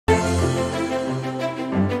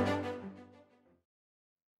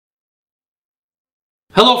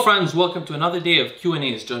Hello friends, welcome to another day of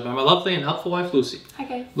Q&As, joined by my lovely and helpful wife Lucie. Hi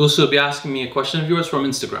guys. Lucie will be asking me a question of yours from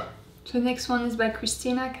Instagram. So the next one is by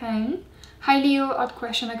Christina Cain. Hi Leo, odd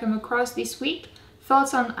question I come across this week.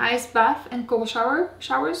 Thoughts on ice bath and cold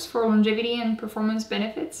showers for longevity and performance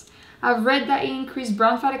benefits. I've read that it increased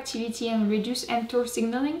brown fat activity and reduced mTOR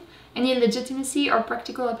signaling. Any legitimacy or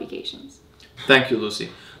practical applications? Thank you, Lucie.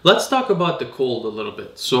 Let's talk about the cold a little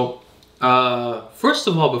bit. So, first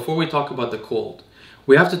of all, before we talk about the cold,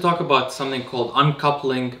 we have to talk about something called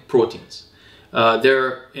uncoupling proteins.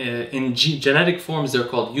 In genetic forms, they're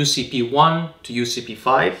called UCP1 to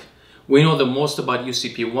UCP5. We know the most about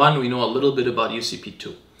UCP1, we know a little bit about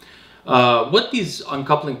UCP2. What these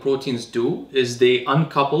uncoupling proteins do is they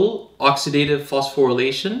uncouple oxidative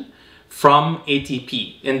phosphorylation from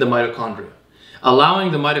ATP in the mitochondria, allowing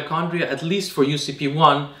the mitochondria, at least for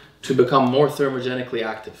UCP1, to become more thermogenically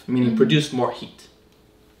active, meaning produce more heat.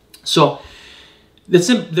 So,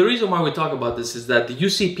 the reason why we talk about this is that the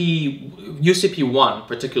UCP1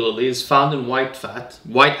 particularly is found in white fat,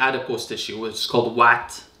 white adipose tissue, which is called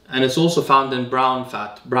WAT, and it's also found in brown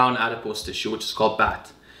fat, brown adipose tissue, which is called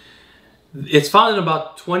BAT. It's found in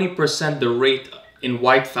about 20% the rate in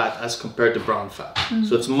white fat as compared to brown fat,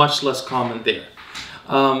 so it's much less common there.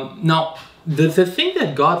 Now, the thing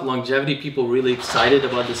that got longevity people really excited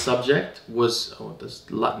about the subject was, oh, this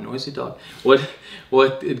noisy dog. What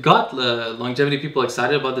it got longevity people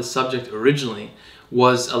excited about this subject originally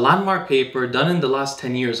was a landmark paper done in the last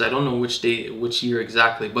 10 years. I don't know which year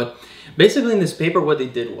exactly, but basically in this paper what they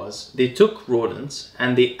did was they took rodents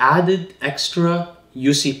and they added extra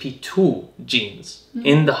UCP2 genes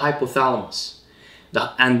in the hypothalamus.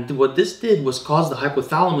 And what this did was cause the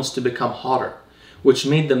hypothalamus to become hotter, which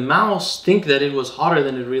made the mouse think that it was hotter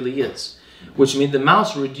than it really is, which made the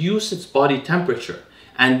mouse reduce its body temperature,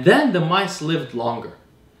 and then the mice lived longer.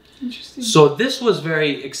 Interesting. So this was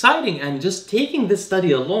very exciting, and just taking this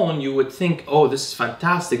study alone, you would think, oh, this is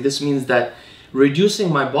fantastic. This means that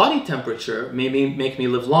reducing my body temperature may make me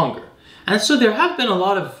live longer. And so there have been a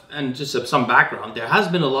lot of, and just some background, there has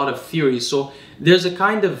been a lot of theories. So there's a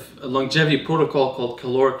kind of longevity protocol called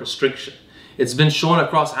caloric restriction. It's been shown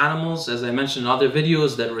across animals, as I mentioned in other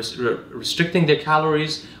videos, that restricting their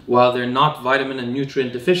calories while they're not vitamin and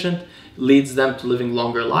nutrient deficient leads them to living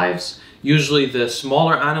longer lives. Usually the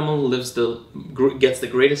smaller animal gets the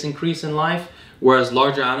greatest increase in life, whereas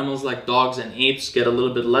larger animals like dogs and apes get a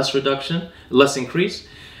little bit less increase.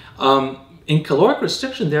 In caloric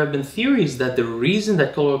restriction, there have been theories that the reason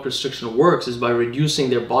that caloric restriction works is by reducing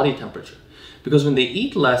their body temperature. Because when they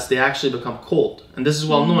eat less, they actually become cold. And this is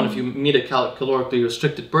well known. If you meet a calorically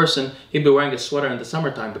restricted person, he'd be wearing a sweater in the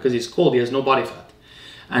summertime because he's cold, he has no body fat.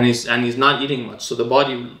 And he's not eating much, so the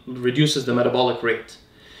body reduces the metabolic rate.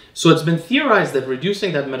 So it's been theorized that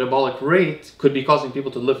reducing that metabolic rate could be causing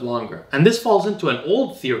people to live longer. And this falls into an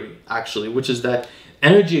old theory, actually, which is that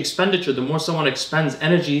energy expenditure, the more someone expends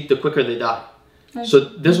energy, the quicker they die. So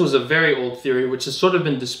this was a very old theory, which has sort of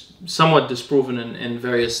been somewhat disproven in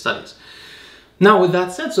various studies. Now, with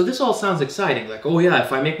that said, so this all sounds exciting, like, oh yeah,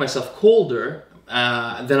 if I make myself colder,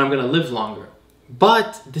 then I'm going to live longer.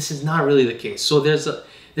 But this is not really the case. So there's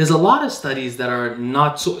a lot of studies that are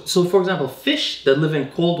not so for example, fish that live in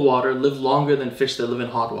cold water live longer than fish that live in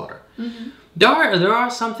hot water. There are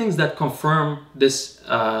some things that confirm this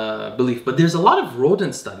belief, but there's a lot of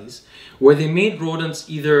rodent studies where they made rodents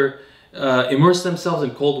either immerse themselves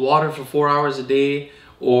in cold water for 4 hours a day,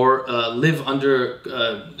 or live under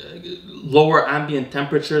lower ambient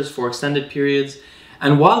temperatures for extended periods.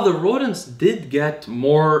 And while the rodents did get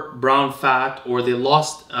more brown fat, or they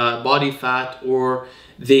lost body fat, or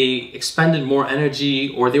they expended more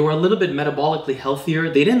energy, or they were a little bit metabolically healthier,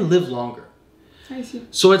 they didn't live longer. I see.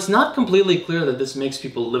 So it's not completely clear that this makes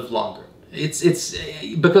people live longer. It's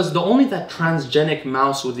because only that transgenic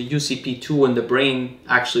mouse with the UCP2 in the brain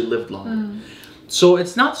actually lived longer. So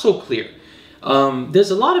it's not so clear.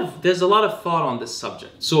 There's a lot of thought on this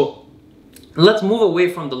subject. So let's move away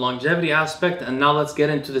from the longevity aspect, and now let's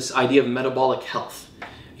get into this idea of metabolic health.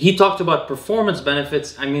 He talked about performance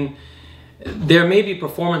benefits. I mean, there may be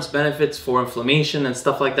performance benefits for inflammation and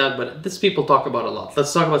stuff like that, but this people talk about a lot.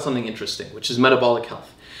 Let's talk about something interesting, which is metabolic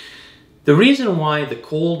health. The reason why the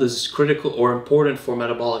cold is critical or important for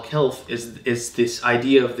metabolic health is this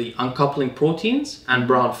idea of the uncoupling proteins and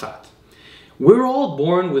brown fat. We're all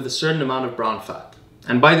born with a certain amount of brown fat.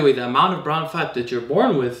 And by the way, the amount of brown fat that you're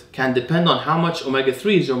born with can depend on how much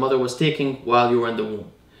omega-3s your mother was taking while you were in the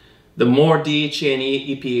womb. The more DHA and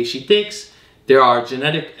EPA she takes, there are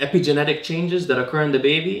epigenetic changes that occur in the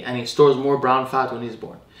baby, and he stores more brown fat when he's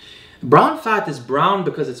born. Brown fat is brown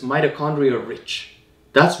because it's mitochondria rich.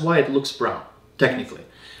 That's why it looks brown. technically.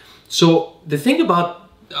 So the thing about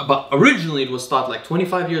originally, it was thought, like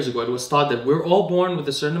 25 years ago, it was thought that we're all born with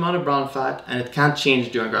a certain amount of brown fat and it can't change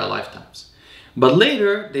during our lifetimes. But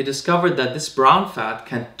later they discovered that this brown fat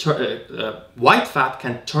can white fat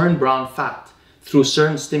can turn brown fat through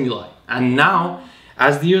certain stimuli. And now,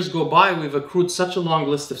 as the years go by, we've accrued such a long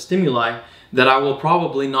list of stimuli that I will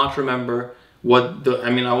probably not remember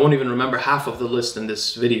I won't even remember half of the list in this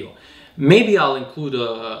video. Maybe I'll include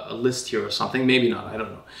a list here or something, maybe not, I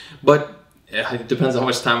don't know. But it depends how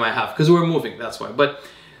much time I have, because we're moving, that's why. But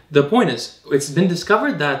the point is, it's been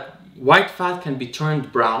discovered that white fat can be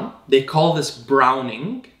turned brown. They call this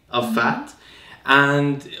browning of fat.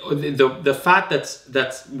 And the fat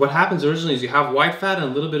that's what happens originally is you have white fat and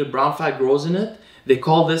a little bit of brown fat grows in it. They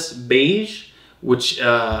call this beige, which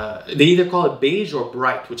they either call it beige or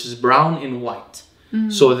brite, which is brown in white.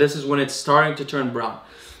 So this is when it's starting to turn brown.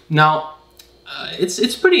 Now,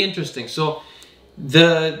 it's pretty interesting. So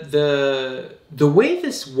the way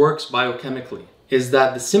this works biochemically is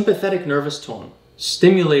that the sympathetic nervous tone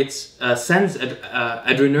stimulates, sends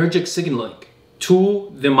adrenergic signaling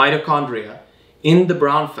to the mitochondria in the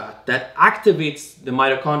brown fat that activates the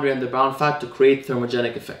mitochondria and the brown fat to create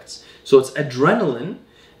thermogenic effects. So it's adrenaline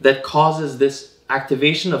that causes this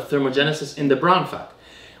activation of thermogenesis in the brown fat.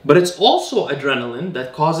 But it's also adrenaline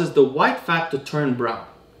that causes the white fat to turn brown.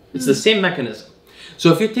 It's the same mechanism.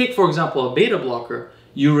 So if you take, for example, a beta blocker,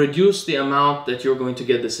 you reduce the amount that you're going to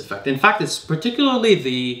get this effect. In fact, it's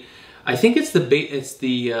particularly I think it's the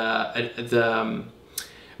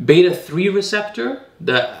beta-3 receptor,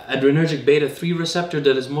 the adrenergic beta-3 receptor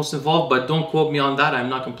that is most involved, but don't quote me on that, I'm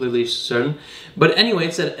not completely certain. But anyway,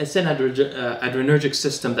 it's an adrenergic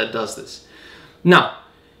system that does this. Now,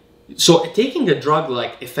 so taking a drug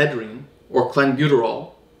like ephedrine or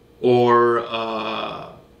clenbuterol, or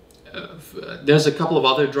there's a couple of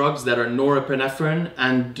other drugs that are norepinephrine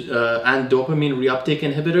and dopamine reuptake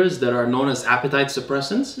inhibitors that are known as appetite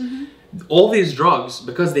suppressants. All these drugs,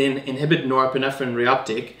 because they inhibit norepinephrine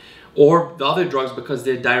reuptake, or the other drugs because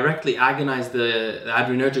they directly agonize the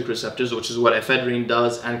adrenergic receptors, which is what ephedrine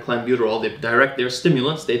does, and clenbuterol, they're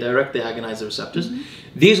stimulants, they directly agonize the receptors.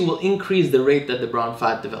 These will increase the rate that the brown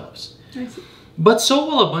fat develops. But so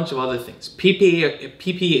will a bunch of other things.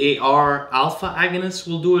 PPAR alpha agonists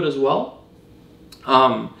will do it as well.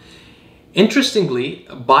 Interestingly,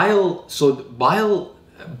 bile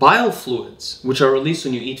fluids, which are released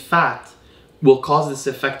when you eat fat, will cause this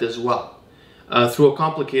effect as well, through a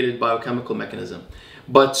complicated biochemical mechanism.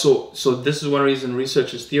 But so this is one reason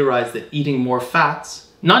researchers theorize that eating more fats,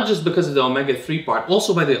 not just because of the omega-3 part,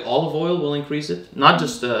 also by the way, olive oil will increase it, not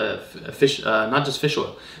just fish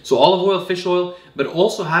oil. So olive oil, fish oil, but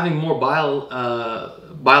also having more bile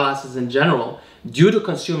acids in general due to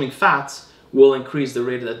consuming fats will increase the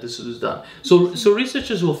rate that this is done. So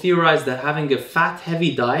researchers will theorize that having a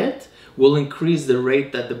fat-heavy diet will increase the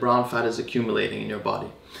rate that the brown fat is accumulating in your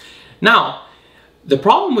body. Now, the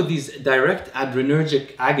problem with these direct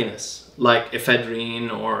adrenergic agonists, like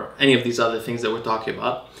ephedrine or any of these other things that we're talking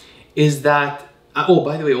about, is that, oh,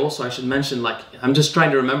 by the way, also I should mention, like, I'm just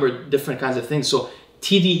trying to remember different kinds of things. So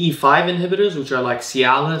TDE5 inhibitors, which are like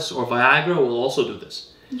Cialis or Viagra, will also do this.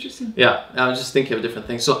 Interesting. Yeah, I was just thinking of different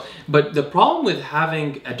things. So, but the problem with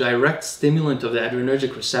having a direct stimulant of the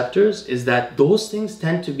adrenergic receptors is that those things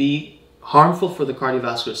tend to be harmful for the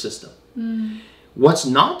cardiovascular system. What's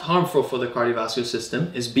not harmful for the cardiovascular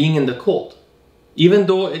system is being in the cold. Even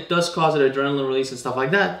though it does cause an adrenaline release and stuff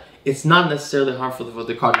like that, it's not necessarily harmful for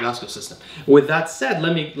the cardiovascular system. With that said,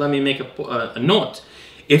 let me make a note.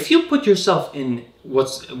 If you put yourself in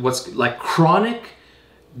what's like chronic,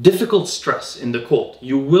 difficult stress in the cold,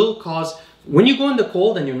 you will cause, when you go in the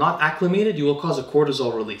cold and you're not acclimated, you will cause a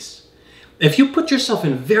cortisol release. If you put yourself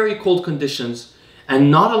in very cold conditions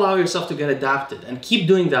and not allow yourself to get adapted and keep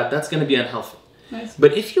doing that, that's going to be unhealthy. Nice.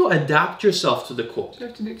 But if you adapt yourself to the cold, You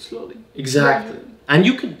have to do it slowly. exactly, and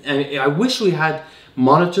you could, and I wish we had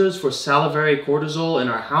monitors for salivary cortisol in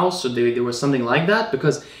our house, so there was something like that,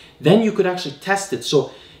 because then you could actually test it.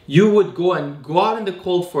 So you would go out in the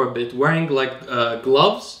cold for a bit, wearing like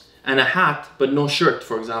gloves and a hat, but no shirt,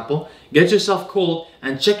 for example. Get yourself cold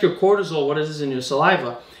and check your cortisol, what it is in your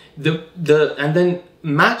saliva, and then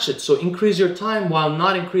match it. So increase your time while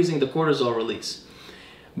not increasing the cortisol release.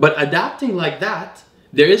 But adapting like that,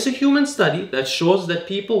 there is a human study that shows that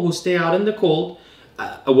people who stay out in the cold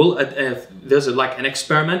there's like an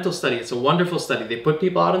experimental study. It's a wonderful study. They put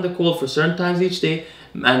people out in the cold for certain times each day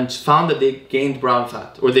and found that they gained brown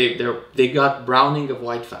fat, or they got browning of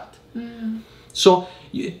white fat. So,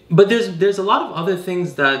 but there's a lot of other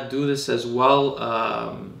things that do this as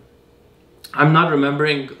well. I'm not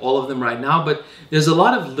remembering all of them right now, but there's a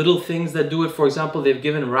lot of little things that do it. For example, they've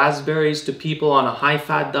given raspberries to people on a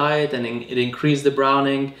high-fat diet, and it increased the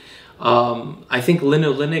browning. I think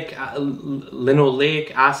linoleic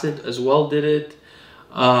acid as well did it.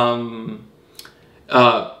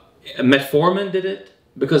 Metformin did it,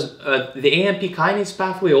 because the AMP kinase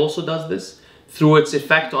pathway also does this through its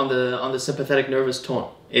effect on the sympathetic nervous tone.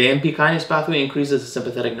 AMP kinase pathway increases the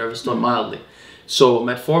sympathetic nervous tone mildly. So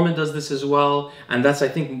metformin does this as well, and that's, I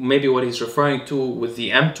think, maybe what he's referring to with the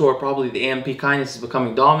mTOR. Probably the AMP kinase is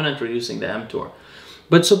becoming dominant, reducing the mTOR.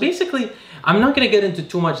 But so basically, I'm not going to get into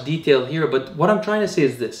too much detail here, but what I'm trying to say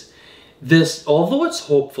is this, although it's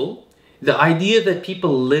hopeful, the idea that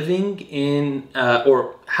people living in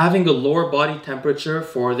or having a lower body temperature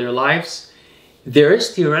for their lives, there is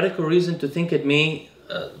theoretical reason to think it may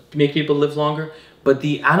make people live longer, but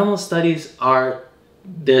the animal studies are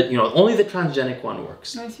that, you know, only the transgenic one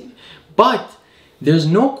works. I see. But there's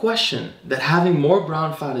no question that having more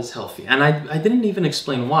brown fat is healthy. And I didn't even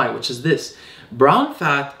explain why, which is this. Brown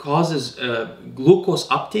fat causes glucose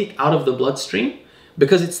uptake out of the bloodstream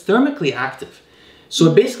because it's thermically active. So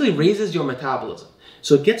it basically raises your metabolism.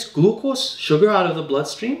 So it gets glucose, sugar out of the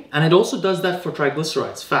bloodstream, and it also does that for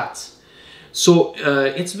triglycerides, fats. So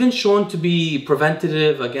it's been shown to be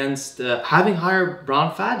preventative against having higher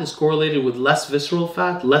brown fat is correlated with less visceral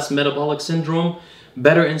fat, less metabolic syndrome,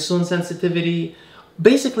 better insulin sensitivity,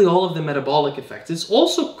 basically all of the metabolic effects. It's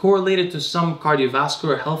also correlated to some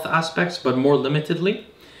cardiovascular health aspects, but more limitedly.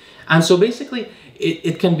 And so basically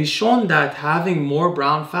it can be shown that having more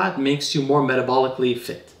brown fat makes you more metabolically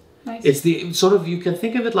fit. Nice. It's the sort of, you can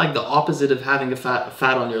think of it like the opposite of having a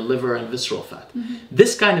fat on your liver and visceral fat.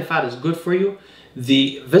 This kind of fat is good for you.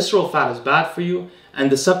 The visceral fat is bad for you.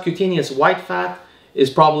 And the subcutaneous white fat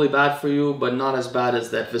is probably bad for you, but not as bad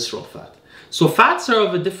as that visceral fat. So fats are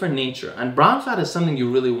of a different nature, and brown fat is something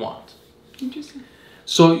you really want. Interesting.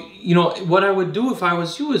 So, you know, what I would do if I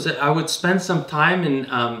was you is that I would spend some time in,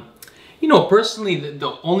 you know, personally,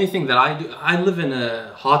 the only thing that I do, I live in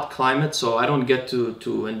a hot climate, so I don't get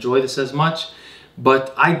to enjoy this as much.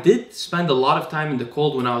 But I did spend a lot of time in the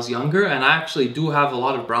cold when I was younger, and I actually do have a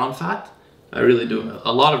lot of brown fat. I really do,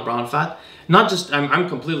 a lot of brown fat. Not just, I'm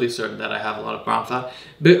completely certain that I have a lot of brown fat,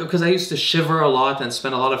 because I used to shiver a lot and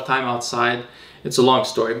spend a lot of time outside. It's a long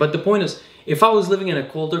story, but the point is, if I was living in a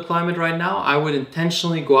colder climate right now, I would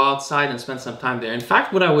intentionally go outside and spend some time there. In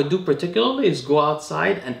fact, what I would do particularly is go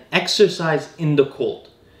outside and exercise in the cold.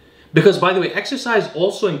 Because, by the way, exercise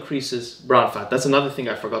also increases brown fat. That's another thing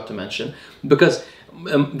I forgot to mention. Because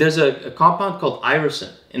there's a compound called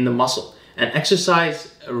irisin in the muscle. And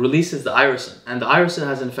exercise releases the irisin. And the irisin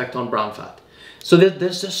has an effect on brown fat. So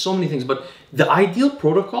there's just so many things. But the ideal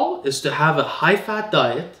protocol is to have a high-fat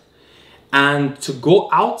diet and to go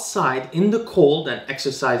outside in the cold and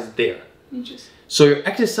exercise there. Interesting. So you're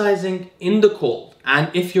exercising in the cold. And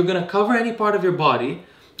if you're going to cover any part of your body,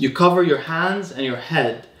 you cover your hands and your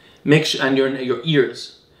head, make sure, and your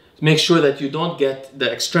ears. Make sure that you don't get the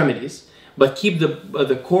extremities, but keep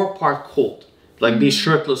the core part cold. Like be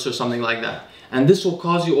shirtless or something like that. And this will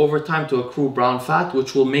cause you over time to accrue brown fat,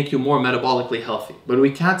 which will make you more metabolically healthy. But we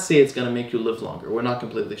can't say it's going to make you live longer. We're not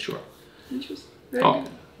completely sure. Interesting. Very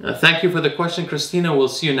good. Thank you for the question, Christina. We'll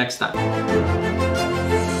see you next time.